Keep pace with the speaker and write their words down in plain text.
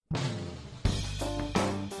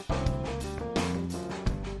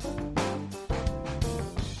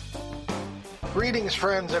Greetings,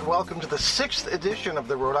 friends, and welcome to the 6th edition of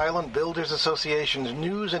the Rhode Island Builders Association's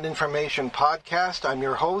News and Information Podcast. I'm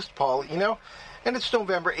your host, Paul Eno, and it's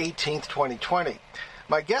November 18th, 2020.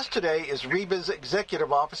 My guest today is RIBA's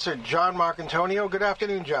Executive Officer, John Marcantonio. Good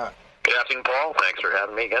afternoon, John. Good afternoon, Paul. Thanks for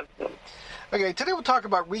having me again. Okay, today we'll talk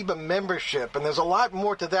about RIBA membership, and there's a lot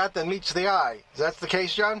more to that than meets the eye. Is that the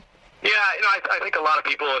case, John? Yeah, I think a lot of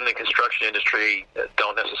people in the construction industry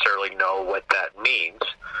don't necessarily know what that means.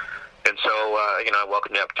 And so, I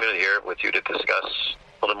welcome the opportunity here with you to discuss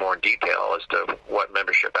a little more in detail as to what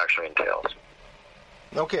membership actually entails.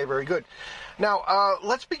 Okay, very good. Now,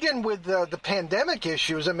 let's begin with the pandemic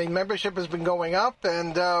issues. I mean, membership has been going up,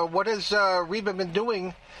 and what has RIBA been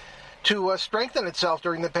doing to strengthen itself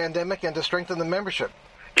during the pandemic and to strengthen the membership?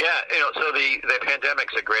 Yeah, so the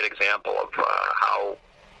pandemic's a great example of how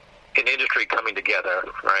an industry coming together,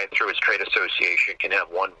 right, through its trade association can have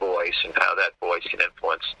one voice and how that voice can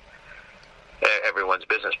influence everyone's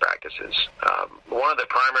business practices. One of the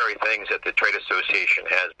primary things that the trade association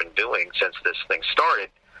has been doing since this thing started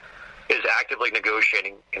is actively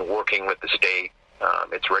negotiating and working with the state,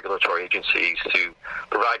 its regulatory agencies, to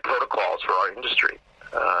provide protocols for our industry.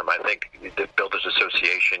 I think the Builders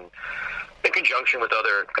Association, in conjunction with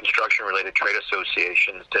other construction-related trade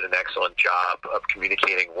associations, did an excellent job of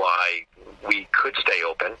communicating why we could stay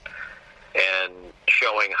open and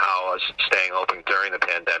showing how us staying open during the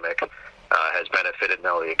pandemic has benefited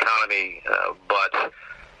not only the economy, but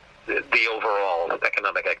the overall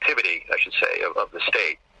economic activity, I should say, of the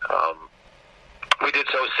state. We did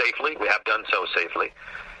so safely. We have done so safely,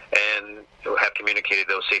 and have communicated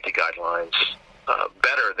those safety guidelines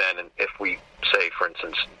better than if we, say, for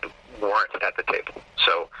instance, weren't at the table.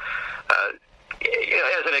 So,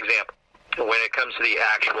 as an example, when it comes to the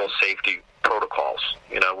actual safety protocols,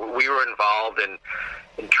 we were involved in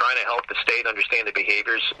trying to help the state understand the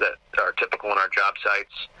behaviors that are typical on our job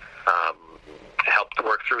sites, helped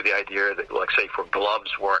work through the idea that, like, say, for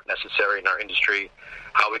gloves weren't necessary in our industry,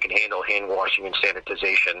 how we can handle hand washing and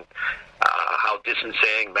sanitization, how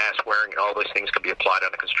distancing, mask wearing, and all those things could be applied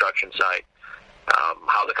on a construction site,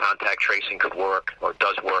 how the contact tracing could work or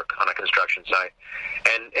does work on a construction site,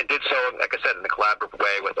 and did so, like I said, in a collaborative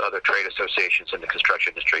way with other trade associations in the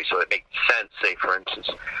construction industry. So it makes sense, say, for instance,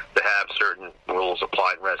 to have certain rules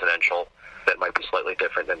applied in residential that might be slightly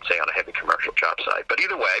different than, say, on a heavy commercial job site. But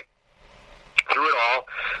either way, through it all,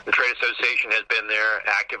 the trade association has been there,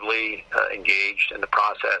 actively engaged in the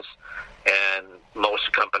process, and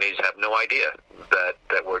most companies have no idea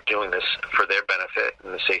that we're doing this for their benefit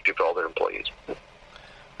and the safety of all their employees.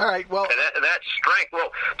 All right, well... And that strength, well,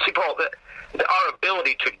 see, Paul, our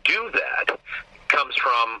ability to do that comes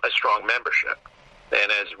from a strong membership.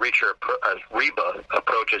 And as RIBA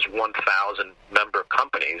approaches 1,000 member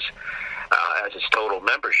companies as its total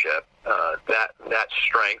membership, that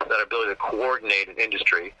strength, that ability to coordinate an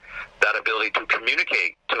industry, that ability to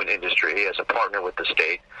communicate to an industry as a partner with the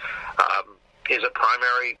state, is a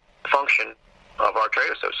primary function of our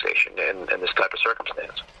trade association in this type of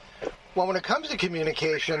circumstance. Well, when it comes to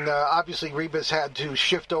communication, obviously RIBA's had to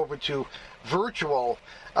shift over to virtual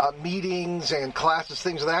meetings and classes,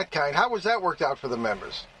 things of that kind. How has that worked out for the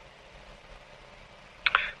members?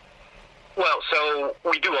 Well, so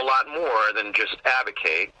we do a lot more than just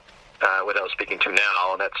advocate, without speaking to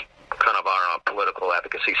now, and that's kind of our political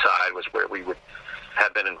advocacy side, was where we would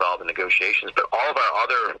have been involved in negotiations. But all of our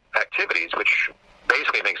other activities, which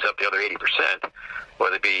basically makes up the other 80%,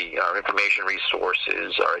 whether it be our information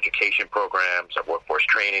resources, our education programs, our workforce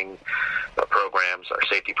training programs, our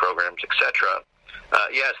safety programs, etc.,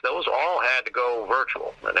 yes, those all had to go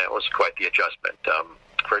virtual, and that was quite the adjustment.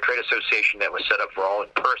 For a trade association that was set up for all in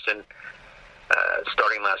person,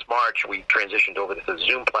 starting last March, we transitioned over to the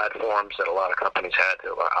Zoom platforms that a lot of companies had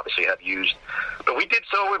to obviously have used, but we did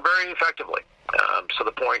so very effectively. So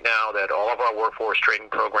the point now that all of our workforce training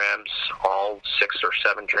programs, all 6 or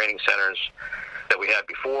 7 training centers that we had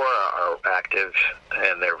before are active,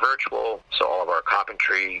 and they're virtual. So all of our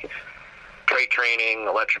carpentry, trade training,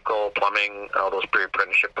 electrical, plumbing, all those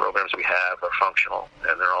pre-apprenticeship programs we have are functional,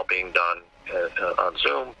 and they're all being done on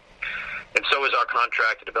Zoom. And so is our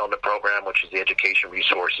contracted development program, which is the education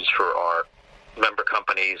resources for our member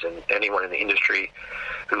companies and anyone in the industry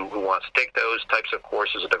who wants to take those types of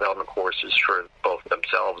courses or development courses for both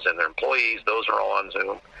themselves and their employees. Those are all on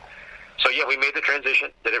Zoom. So, yeah, we made the transition,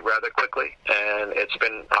 did it rather quickly, and it's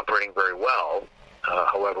been operating very well.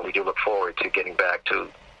 However, we do look forward to getting back to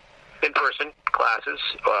in-person classes.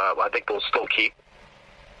 I think we'll still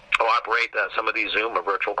operate some of these Zoom or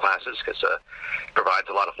virtual classes because it provides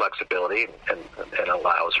a lot of flexibility and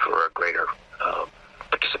allows for a greater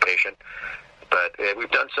participation. But we've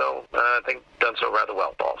done so, I think, rather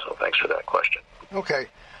well, Paul. So thanks for that question. Okay.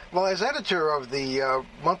 Well, as editor of the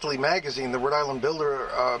monthly magazine, the Rhode Island Builder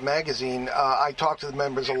magazine, I talk to the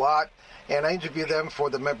members a lot, and I interview them for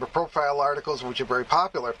the member profile articles, which are very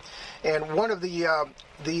popular. And one of the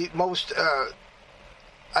most,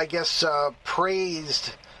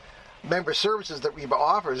 praised member services that RIBA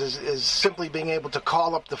offers is simply being able to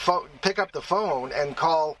call up the phone, pick up the phone, and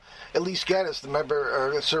call Elise Geddes, the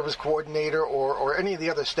member service coordinator, or any of the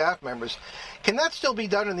other staff members. Can that still be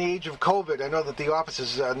done in the age of COVID? I know that the office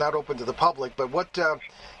is not open to the public, but what can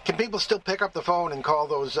people still pick up the phone and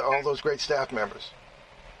call all those great staff members?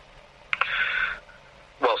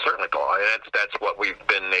 Well, certainly, Paul. That's what we've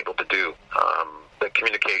been able to do. The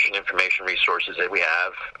communication information resources that we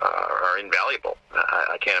have are invaluable.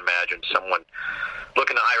 I can't imagine someone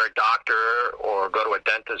looking to hire a doctor or go to a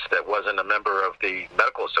dentist that wasn't a member of the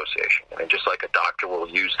medical association. I mean, just like a doctor will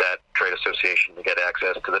use that trade association to get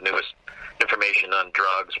access to the newest information on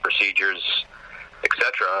drugs, procedures,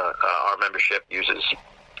 etc., our membership uses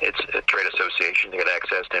its trade association to get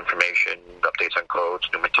access to information, updates on codes,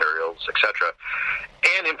 new materials, etc.,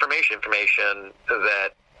 and information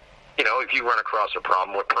that, if you run across a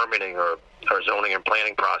problem with permitting or zoning and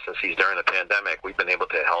planning processes during the pandemic, we've been able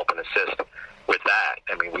to help and assist with that.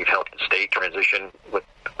 I mean, we've helped the state transition with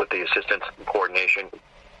the assistance and coordination,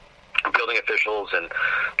 building officials and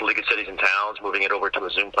the League of Cities and Towns, moving it over to a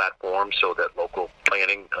Zoom platform so that local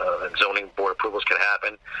planning and zoning board approvals can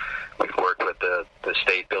happen. We've worked with the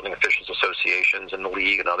state building officials associations and the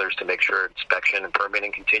league and others to make sure inspection and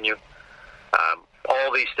permitting continue.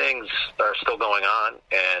 All these things are still going on,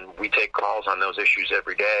 and we take calls on those issues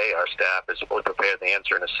every day. Our staff is fully prepared to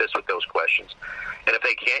answer and assist with those questions. And if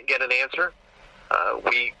they can't get an answer,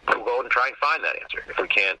 we will go out and try and find that answer. If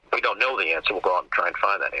we don't know the answer, we'll go out and try and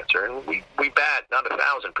find that answer. And we bat not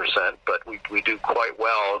 1,000%, but we do quite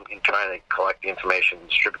well in trying to collect the information and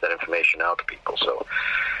distribute that information out to people. So,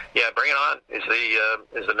 yeah, bring it on is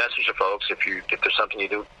the message to folks. If there's something you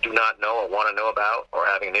do not know or want to know about, or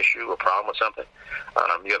having an issue or problem with something,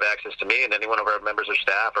 you have access to me and any one of our members or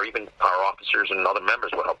staff, or even our officers and other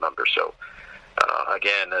members will help members. So,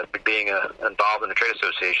 being involved in the trade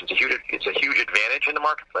association it's a huge advantage in the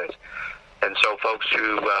marketplace. And so folks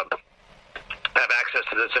who have access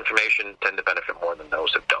to this information tend to benefit more than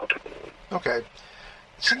those that don't. Okay.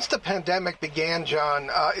 Since the pandemic began,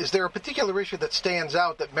 John, is there a particular issue that stands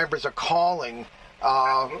out that members are calling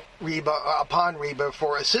RIBA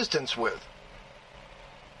for assistance with?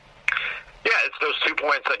 Yeah, it's those 2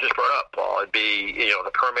 points I just brought up, Paul. It'd be,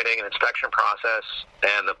 the permitting and inspection process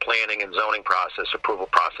and the planning and zoning process, approval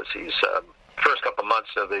processes. First couple months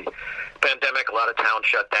of the pandemic, a lot of towns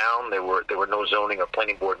shut down. There were no zoning or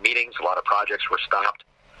planning board meetings. A lot of projects were stopped.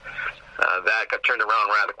 That got turned around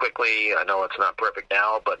rather quickly. I know it's not perfect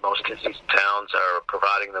now, but most cities and towns are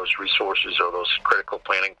providing those resources or those critical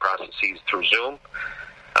planning processes through Zoom.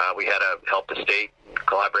 We had to help the state,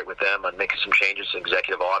 collaborate with them on making some changes to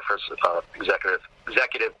executive orders,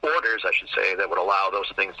 I should say, that would allow those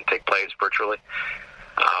things to take place virtually.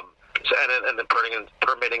 And the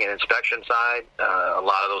permitting and inspection side, a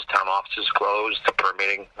lot of those town offices closed. The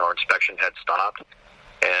permitting or inspection had stopped.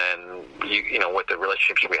 And, with the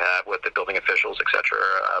relationships we have with the building officials, et cetera,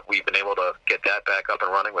 we've been able to get that back up and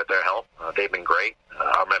running with their help. They've been great.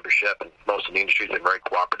 Our membership and most of the industry has been very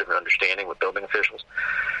cooperative and understanding with building officials.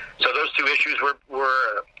 So those two issues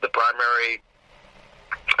were the primary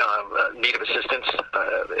need of assistance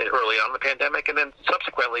early on in the pandemic. And then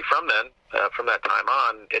subsequently from that time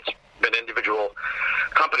on, it's been individual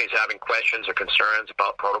companies having questions or concerns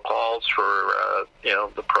about protocols for,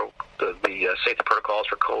 the safety protocols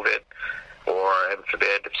for COVID, or heaven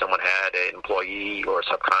forbid, if someone had an employee or a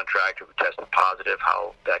subcontractor who tested positive,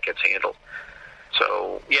 how that gets handled.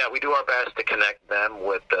 So, yeah, we do our best to connect them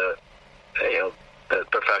with the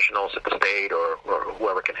professionals at the state or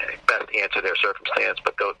whoever can best answer their circumstance.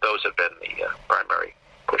 But those have been the primary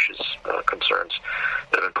pushes, concerns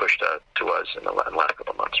that have been pushed to us in the last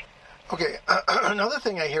couple of months. Okay. Another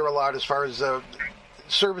thing I hear a lot as far as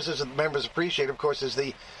services that members appreciate, of course, is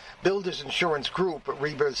the Builders Insurance Group,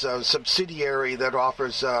 RIBA's subsidiary that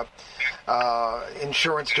offers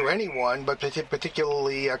insurance to anyone, but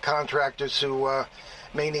particularly contractors who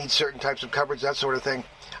may need certain types of coverage, that sort of thing.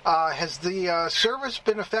 Has the service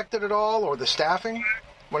been affected at all, or the staffing,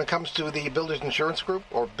 when it comes to the Builders Insurance Group,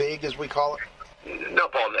 or BIG as we call it? No,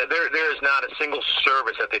 Paul. There is not a single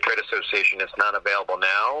service at the trade association that's not available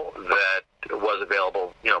now that was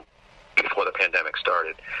available, before the pandemic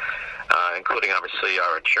started, including obviously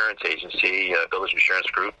our insurance agency, Builders Insurance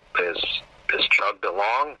Group, has has chugged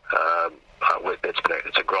along.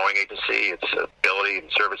 It's a growing agency. Its ability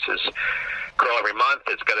and services grow every month.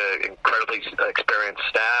 It's got an incredibly experienced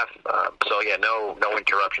staff. No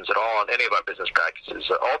interruptions at all on any of our business practices.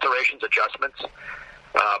 Alterations, adjustments,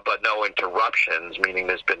 but no interruptions, meaning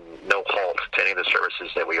there's been no halt to any of the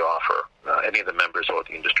services that we offer, any of the members or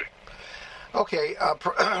the industry. Okay,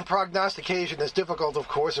 prognostication is difficult, of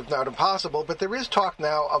course, if not impossible, but there is talk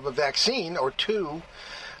now of a vaccine or two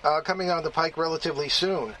coming on the pike relatively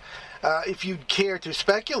soon. If you'd care to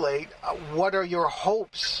speculate, what are your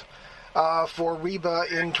hopes for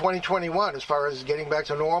RIBA in 2021 as far as getting back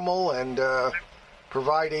to normal and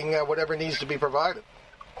providing whatever needs to be provided?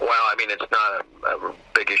 Well, I mean, it's not a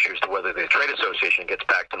big issue as to whether the trade association gets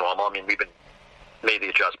back to normal. I mean, we've made the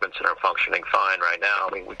adjustments and are functioning fine right now.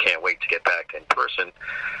 I mean, we can't wait to get back in person.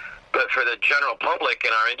 But for the general public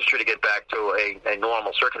in our industry to get back to a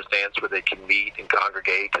normal circumstance where they can meet and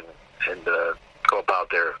congregate and go about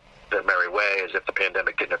their merry way as if the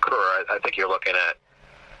pandemic didn't occur, I think you're looking at,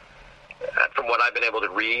 from what I've been able to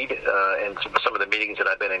read and some of the meetings that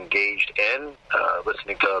I've been engaged in,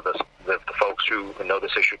 listening to the folks who know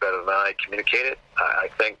this issue better than I communicate it, I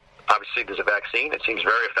think obviously there's a vaccine. It seems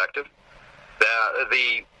very effective.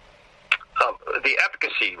 The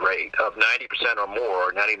efficacy rate of 90% or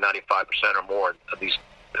more, 95% or more of these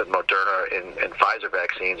Moderna and Pfizer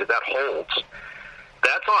vaccines, if that holds,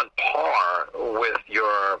 that's on par with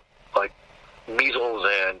your measles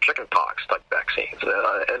and chickenpox type vaccines.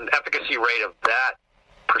 An efficacy rate of that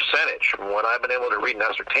percentage, from what I've been able to read and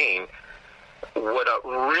ascertain, would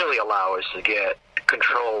really allow us to get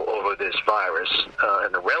control over this virus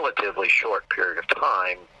in a relatively short period of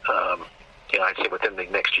time. I'd say within the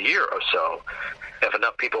next year or so. If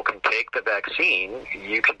enough people can take the vaccine,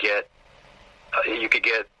 you could get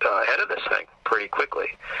ahead of this thing pretty quickly.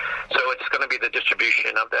 So it's going to be the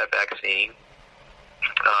distribution of that vaccine.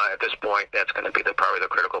 At this point, that's going to be probably the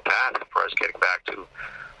critical path for us getting back to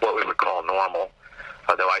what we would call normal.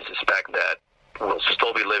 Although I suspect that we'll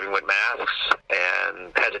still be living with masks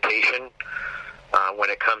and hesitation when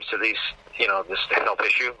it comes to this health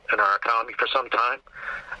issue in our economy for some time.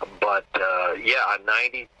 But a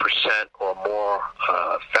 90% or more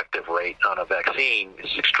effective rate on a vaccine is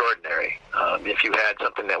extraordinary. If you had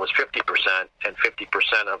something that was 50% and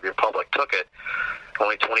 50% of your public took it,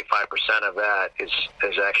 only 25% of that is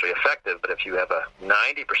actually effective. But if you have a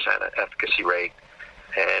 90% efficacy rate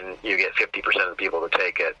and you get 50% of the people to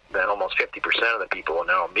take it, then almost 50% of the people are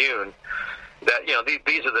now immune. That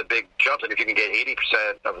these are the big jumps, and if you can get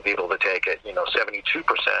 80% of the people to take it, 72%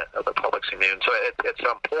 of the public's immune. So at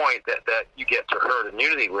some point that you get to herd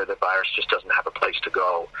immunity where the virus just doesn't have a place to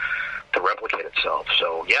go to replicate itself.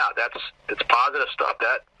 So it's positive stuff.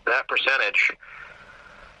 That percentage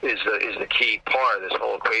is the key part of this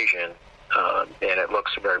whole equation, and it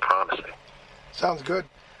looks very promising. Sounds good.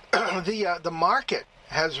 The market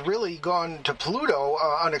has really gone to Pluto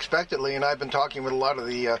unexpectedly, and I've been talking with a lot of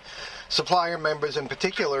the supplier members in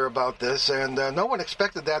particular about this, and no one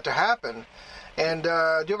expected that to happen. And do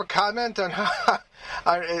you have a comment on how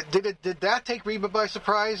did that take RIBA by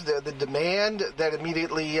surprise? The demand that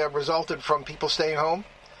immediately resulted from people staying home,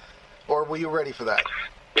 or were you ready for that?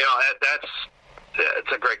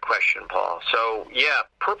 That's a great question, Paul. So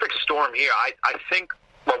perfect storm here. I think.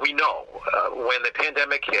 Well, we know when the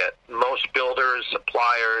pandemic hit, most builders,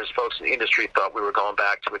 suppliers, folks in the industry thought we were going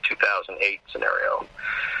back to a 2008 scenario.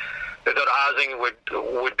 They thought housing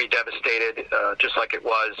would be devastated, just like it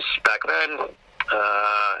was back then.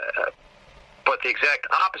 But the exact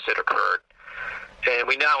opposite occurred, and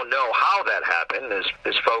we now know how that happened.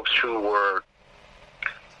 Is folks who were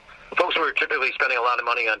typically spending a lot of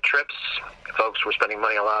money on trips. Folks were spending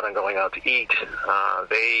money a lot on going out to eat.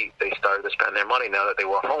 They started to spend their money now that they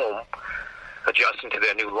were home, adjusting to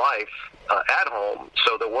their new life at home.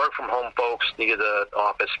 So the work-from-home folks needed an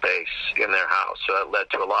office space in their house. So that led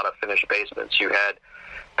to a lot of finished basements. You had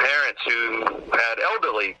parents who had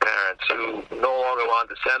elderly parents who no longer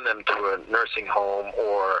wanted to send them to a nursing home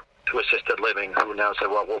or to assisted living, who now said,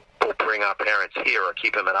 well, we'll bring our parents here or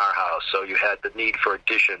keep them at our house. So you had the need for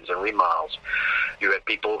additions and remodels. You had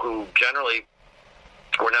people who generally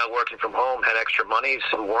were now working from home, had extra monies,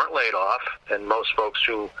 who weren't laid off, and most folks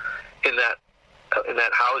who in that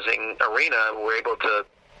housing arena were able to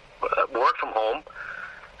work from home,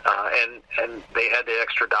 and they had the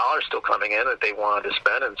extra dollars still coming in that they wanted to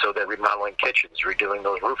spend, and so they're remodeling kitchens, redoing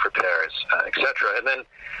those roof repairs, etc. And then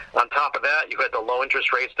on top of that, you had the low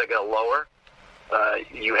interest rates that got lower.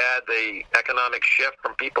 You had the economic shift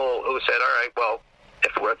from people who said, all right, well,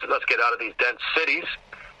 let's get out of these dense cities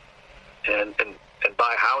and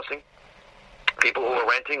buy housing People who were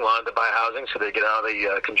renting wanted to buy housing, so they get out of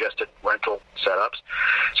the congested rental setups.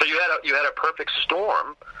 So you had a perfect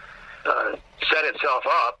storm set itself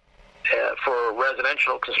up for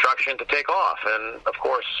residential construction to take off, and of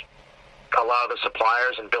course, a lot of the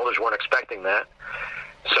suppliers and builders weren't expecting that.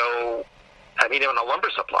 So, I mean, on the lumber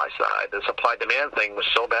supply side, the supply-demand thing was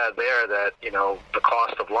so bad there that, the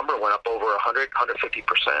cost of lumber went up over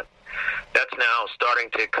 150%. That's now starting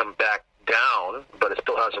to come back down, but it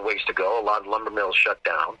still has a ways to go. A lot of lumber mills shut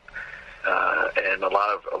down, and a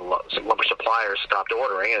lot of lumber suppliers stopped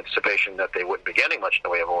ordering in anticipation that they wouldn't be getting much in the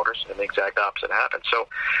way of orders, and the exact opposite happened. So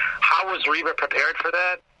how was RIBA prepared for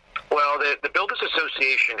that? Well, the Builders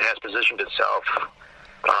Association has positioned itself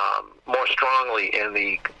more strongly in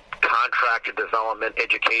the contractor development,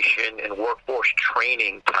 education, and workforce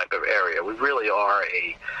training type of area. We really are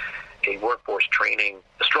a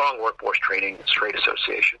strong workforce training trade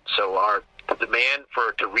association. So the demand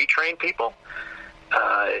to retrain people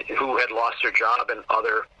who had lost their job in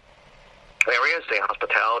other areas, say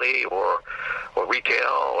hospitality or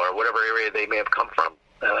retail or whatever area they may have come from,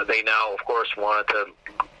 they now, of course, wanted to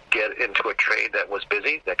get into a trade that was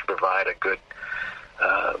busy, that could provide a good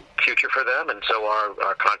future for them. And so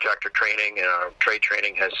our contractor training and our trade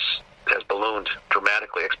training has ballooned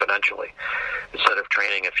dramatically, exponentially. Instead of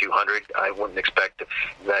training a few hundred, I wouldn't expect if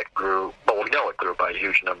that grew. Well, we know it grew by a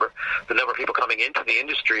huge number. The number of people coming into the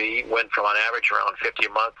industry went from on average around 50 a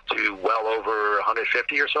month to well over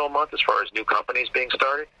 150 or so a month as far as new companies being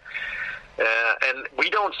started. And we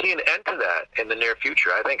don't see an end to that in the near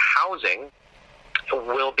future. I think housing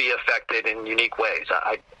will be affected in unique ways.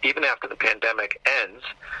 Even after the pandemic ends,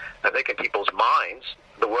 I think in people's minds,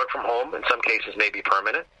 the work from home in some cases may be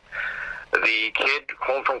permanent. The kid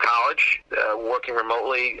home from college, working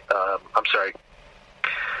remotely,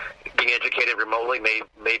 being educated remotely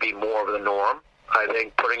may be more of the norm. I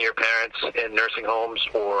think putting your parents in nursing homes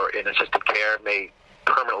or in assisted care may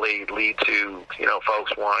permanently lead to,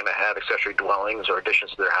 folks wanting to have accessory dwellings or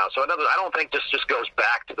additions to their house. So I don't think this just goes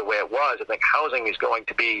back to the way it was. I think housing is going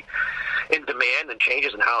to be in demand, and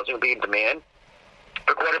changes in housing will be in demand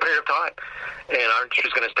for quite a period of time. And our industry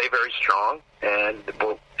is going to stay very strong, and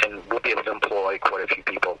we'll be able to employ quite a few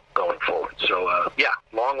people going forward. So,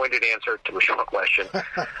 long-winded answer to a short question. But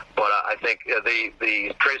I think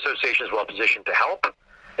the trade association is well-positioned to help,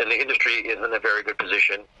 and the industry is in a very good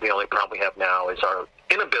position. The only problem we have now is our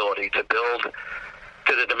inability to build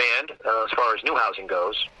to the demand as far as new housing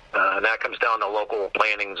goes. And that comes down to local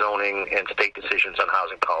planning, zoning, and state decisions on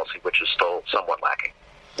housing policy, which is still somewhat lacking.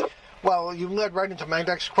 Well, you led right into my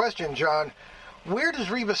next question, John. Where does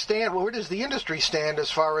RIBA stand? Where does the industry stand as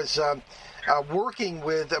far as working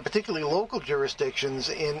with particularly local jurisdictions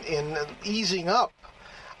in easing up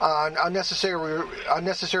on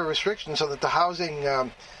unnecessary restrictions so that the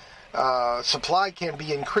housing supply can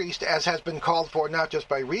be increased, as has been called for not just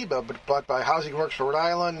by RIBA, but by Housing Works for Rhode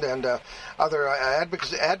Island and other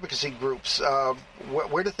advocacy groups.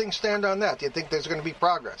 Where do things stand on that? Do you think there's going to be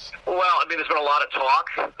progress? Well, there's been a lot of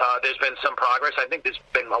talk. There's been some progress. I think there's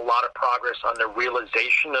been a lot of progress on the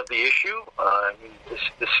realization of the issue.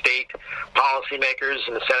 The state policymakers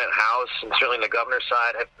in the Senate and House, and certainly in the governor's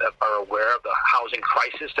side, are aware of the housing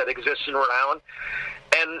crisis that exists in Rhode Island.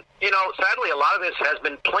 And, sadly, a lot of this has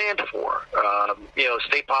been planned for.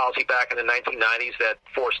 State policy back in the 1990s that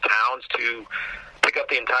forced towns to pick up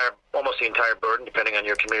almost the entire burden, depending on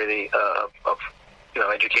your community, of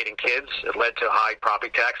educating kids. It led to high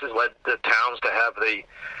property taxes, led the towns to have the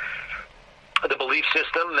belief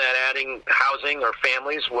system that adding housing or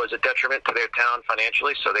families was a detriment to their town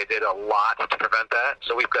financially, so they did a lot to prevent that.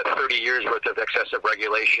 So we've got 30 years worth of excessive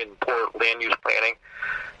regulation, poor land use planning,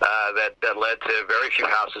 that led to very few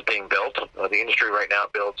houses being built. The industry right now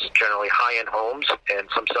builds generally high-end homes and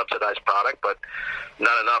some subsidized product, but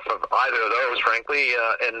not enough of either of those, frankly,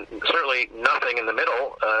 and certainly nothing in the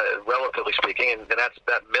middle, relatively speaking. And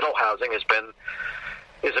that middle housing is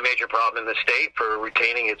a major problem in the state for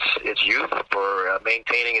retaining its youth, for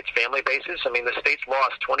maintaining its family basis. The state's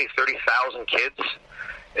lost 20,000, 30,000 kids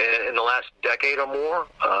in the last decade or more.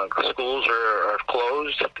 Schools are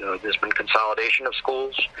closed. There's been consolidation of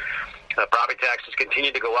schools. Property taxes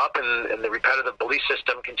continue to go up, and the repetitive belief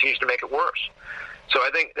system continues to make it worse. So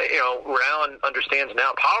I think, Rhode Island understands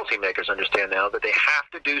now, policymakers understand now, that they have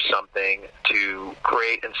to do something to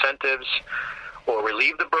create incentives or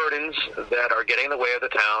relieve the burdens that are getting in the way of the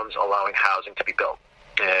towns allowing housing to be built.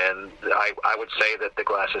 And I would say that the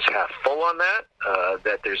glass is half full on that,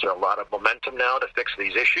 that there's a lot of momentum now to fix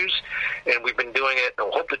these issues. And we've been doing it, and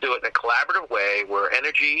we'll hope to do it in a collaborative way where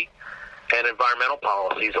energy, and environmental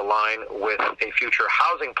policies align with a future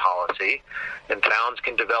housing policy, and towns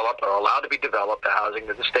can develop or allowed to be developed the housing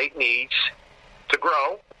that the state needs to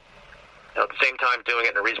grow, at the same time doing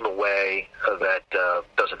it in a reasonable way that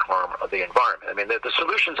doesn't harm the environment. I mean, the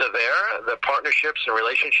solutions are there, the partnerships and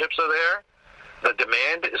relationships are there, the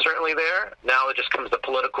demand is certainly there. Now it just comes the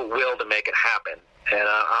political will to make it happen. And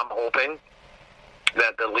I'm hoping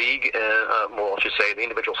that the league, I should say the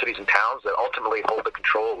individual cities and towns that ultimately hold the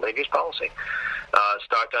control of land use policy,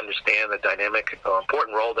 start to understand the dynamic,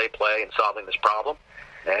 important role they play in solving this problem.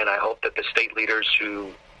 And I hope that the state leaders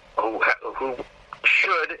who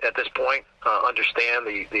should, at this point, understand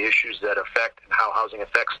the issues that affect and how housing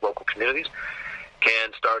affects local communities,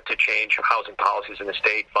 can start to change housing policies in the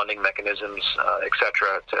state, funding mechanisms, et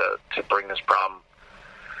cetera, to bring this problem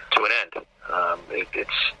to an end.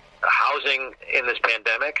 It's housing in this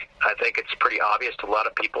pandemic. I think it's pretty obvious to a lot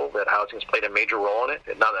of people that housing has played a major role in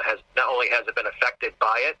it. Not only has it been affected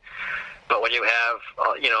by it, but when you have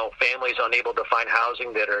families unable to find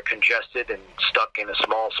housing that are congested and stuck in a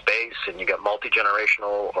small space, and you got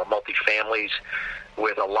multi-generational or multi-families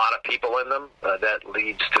with a lot of people in them, that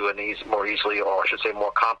leads to a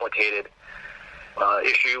more complicated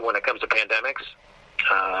issue when it comes to pandemics.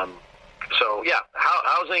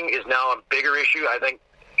 Housing is now a bigger issue. I think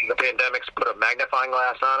the pandemic's put a magnifying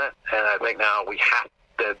glass on it, and I think now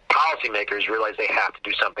the policymakers realize they have to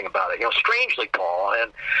do something about it. Strangely, Paul,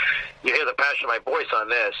 and you hear the passion of my voice on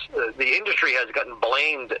this, the industry has gotten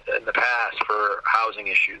blamed in the past for housing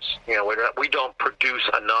issues. We don't produce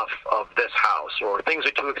enough of this house, or things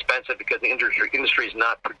are too expensive because the industry is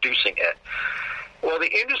not producing it. Well,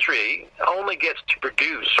 the industry only gets to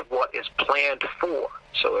produce what is planned for.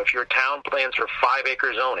 So if your town plans for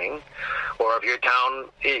 5-acre zoning, or if your town,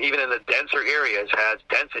 even in the denser areas, has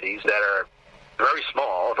densities that are very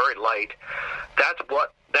small, very light,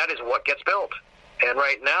 that is what gets built. And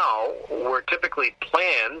right now, where typically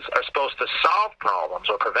plans are supposed to solve problems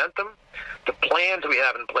or prevent them, the plans we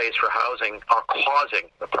have in place for housing are causing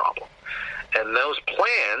the problem. And those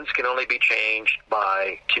plans can only be changed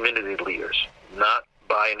by community leaders, not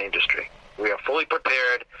by an industry. We are fully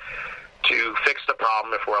prepared to fix the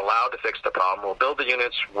problem. If we're allowed to fix the problem, we'll build the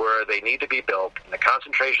units where they need to be built, and the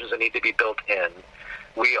concentrations that need to be built in.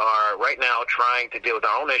 We are right now trying to deal with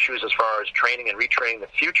our own issues as far as training and retraining the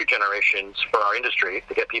future generations for our industry,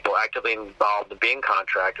 to get people actively involved in being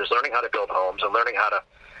contractors, learning how to build homes, and learning how to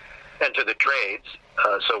enter the trades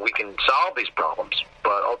so we can solve these problems.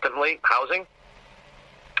 But ultimately, housing,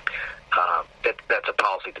 that's a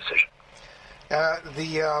policy decision.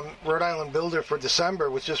 The Rhode Island Builder for December,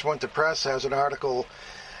 which just went to press, has an article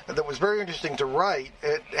that was very interesting to write.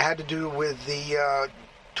 It had to do with the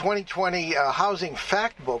 2020 Housing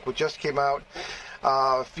Fact Book, which just came out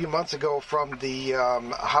a few months ago from the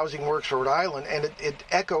Housing Works for Rhode Island, and it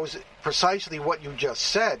echoes precisely what you just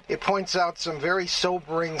said. It points out some very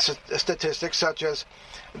sobering statistics, such as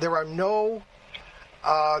there are no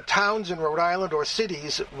towns in Rhode Island or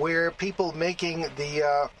cities where people making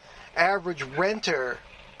the average renter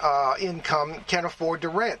income can afford to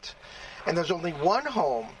rent. And there's only one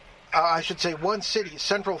one city,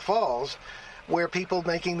 Central Falls, where people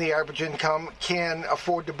making the average income can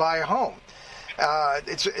afford to buy a home.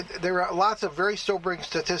 There are lots of very sobering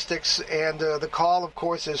statistics, and the call, of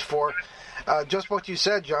course, is for just what you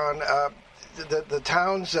said, John, the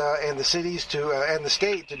towns and the cities and the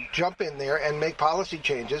state to jump in there and make policy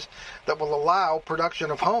changes that will allow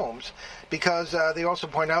production of homes, because they also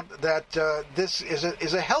point out that this is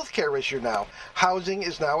a healthcare issue now. Housing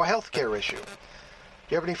is now a healthcare issue.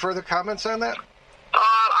 Do you have any further comments on that?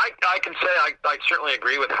 I can say I certainly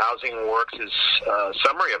agree with Housing Works'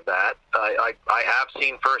 summary of that. I have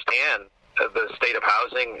seen firsthand the state of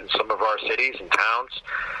housing in some of our cities and towns.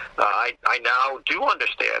 I now do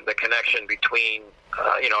understand the connection between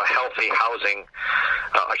a healthy housing,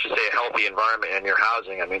 I should say a healthy environment in your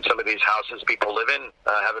housing. I mean, some of these houses people live in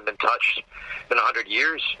haven't been touched in 100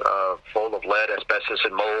 years, full of lead, asbestos,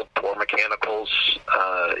 and mold, poor mechanicals.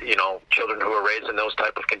 Children who are raised in those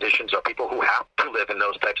type of conditions, or people who have to live in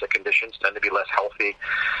those types of conditions, tend to be less healthy.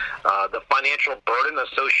 The financial burden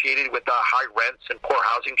associated with the high rents and poor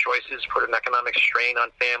housing choices put an economic strain on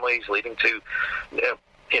families, leading to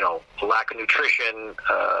lack of nutrition.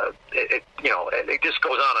 It just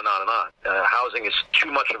goes on and on and on. Housing is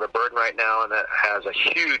too much of a burden right now, and that has a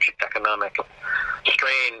huge economic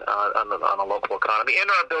strain on the local economy and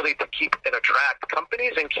our ability to keep and attract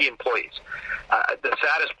companies and key employees. The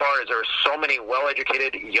saddest part is there are so many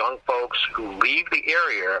well-educated young folks who leave the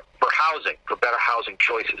area for housing, for better housing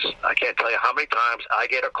choices. I can't tell you how many times I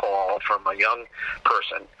get a call from a young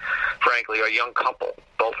person, frankly, or a young couple,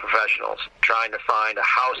 both professionals, trying to find a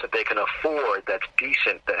house that they can afford that's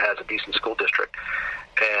decent, that has a decent school district.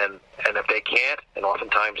 And if they can't, and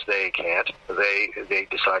oftentimes they can't, they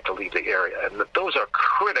decide to leave the area. And those are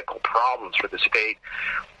critical problems for the state.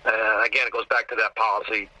 Again, it goes back to that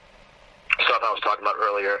policy stuff I was talking about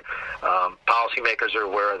earlier. Policymakers are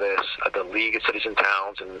aware of this. The League of Cities and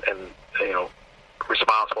Towns and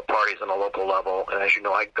responsible parties on a local level, and as you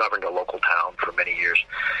know, I governed a local town for many years.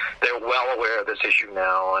 They're well aware of this issue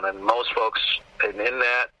now, and most folks in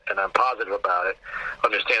that, and I'm positive about it,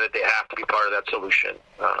 understand that they have to be part of that solution.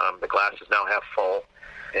 The glass is now half full,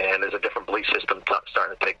 and there's a different belief system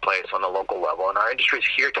starting to take place on the local level, and our industry is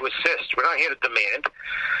here to assist. We're not here to demand.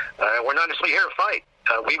 We're not necessarily here to fight.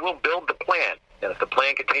 We will build the plan. And if the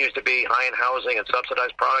plan continues to be high-end housing and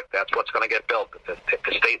subsidized product, that's what's going to get built. If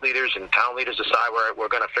the state leaders and town leaders decide we're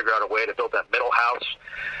going to figure out a way to build that middle house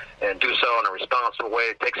and do so in a responsible way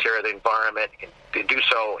that takes care of the environment and do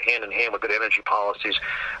so hand-in-hand with good energy policies,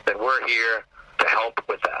 then we're here to help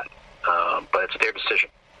with that. But it's their decision.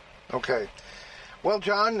 Okay. Well,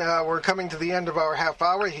 John, we're coming to the end of our half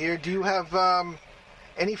hour here. Do you have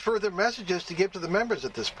any further messages to give to the members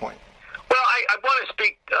at this point? Well, I want to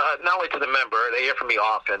speak not only to the member, they hear from me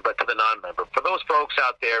often, but to the non-member. For those folks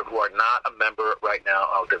out there who are not a member right now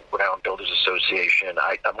of the Rhode Island Builders Association,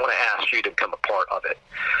 I want to ask you to become a part of it.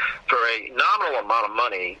 For a nominal amount of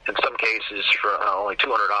money, in some cases for only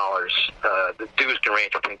 $200, the dues can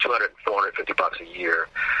range between $200 and $450 a year.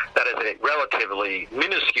 That is a relatively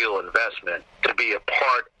minuscule investment to be a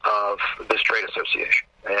part of this trade association.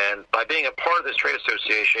 And by being a part of this trade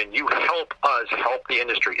association, you help us help the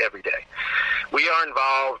industry every day. We are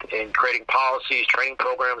involved in creating policies, training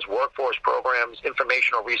programs, workforce programs,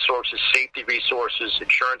 informational resources, safety resources,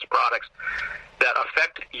 insurance products that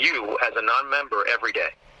affect you as a non-member every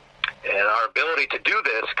day. And our ability to do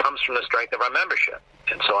this comes from the strength of our membership.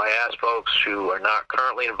 And so I ask folks who are not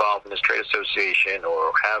currently involved in this trade association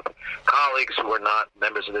or have colleagues who are not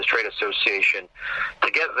members of this trade association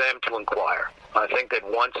to get them to inquire. I think that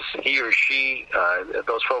once he or she,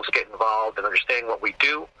 those folks get involved and understand what we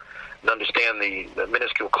do and understand the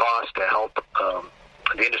minuscule cost to help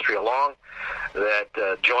the industry along,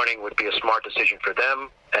 that joining would be a smart decision for them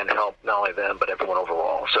and help not only them but everyone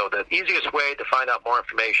overall. So the easiest way to find out more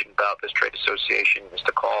information about this trade association is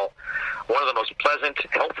to call one of the most pleasant,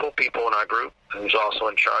 helpful people in our group who's also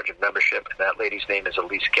in charge of membership, and that lady's name is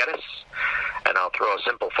Elise Geddes. And I'll throw a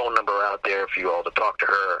simple phone number out there for you all to talk to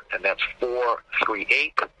her, and that's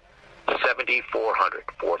 438-7400,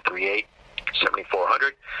 438-7400.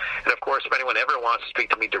 And of course, if anyone ever wants to speak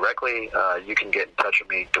to me directly, you can get in touch with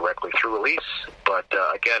me directly through Elise. But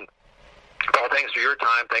again, Paul, thanks for your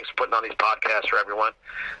time. Thanks for putting on these podcasts for everyone.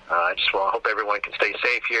 I just want to hope everyone can stay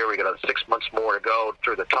safe here. We got 6 months more to go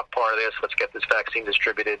through the tough part of this. Let's get this vaccine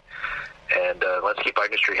distributed, and let's keep our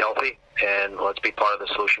industry healthy, and let's be part of the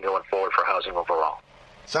solution going forward for housing overall.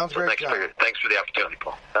 Sounds great, John. Thanks for the opportunity,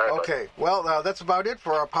 Paul. All right, okay, well, that's about it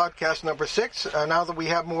for our podcast number 6. Now that we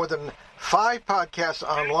have more than 5 podcasts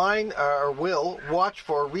online, we'll watch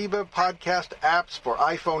for RIBA podcast apps for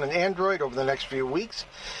iPhone and Android over the next few weeks.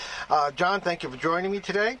 John, thank you for joining me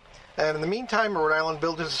today. And in the meantime, Rhode Island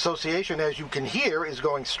Builders Association, as you can hear, is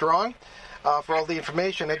going strong. For all the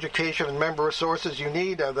information, education, and member resources you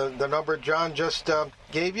need, the number John just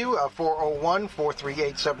gave you,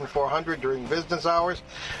 401-438-7400 during business hours,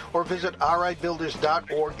 or visit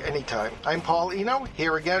ribuilders.org anytime. I'm Paul Eno,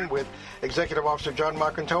 here again with Executive Officer John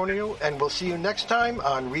Marcantonio, and we'll see you next time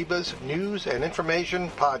on RIBA's News and Information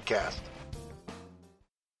Podcast.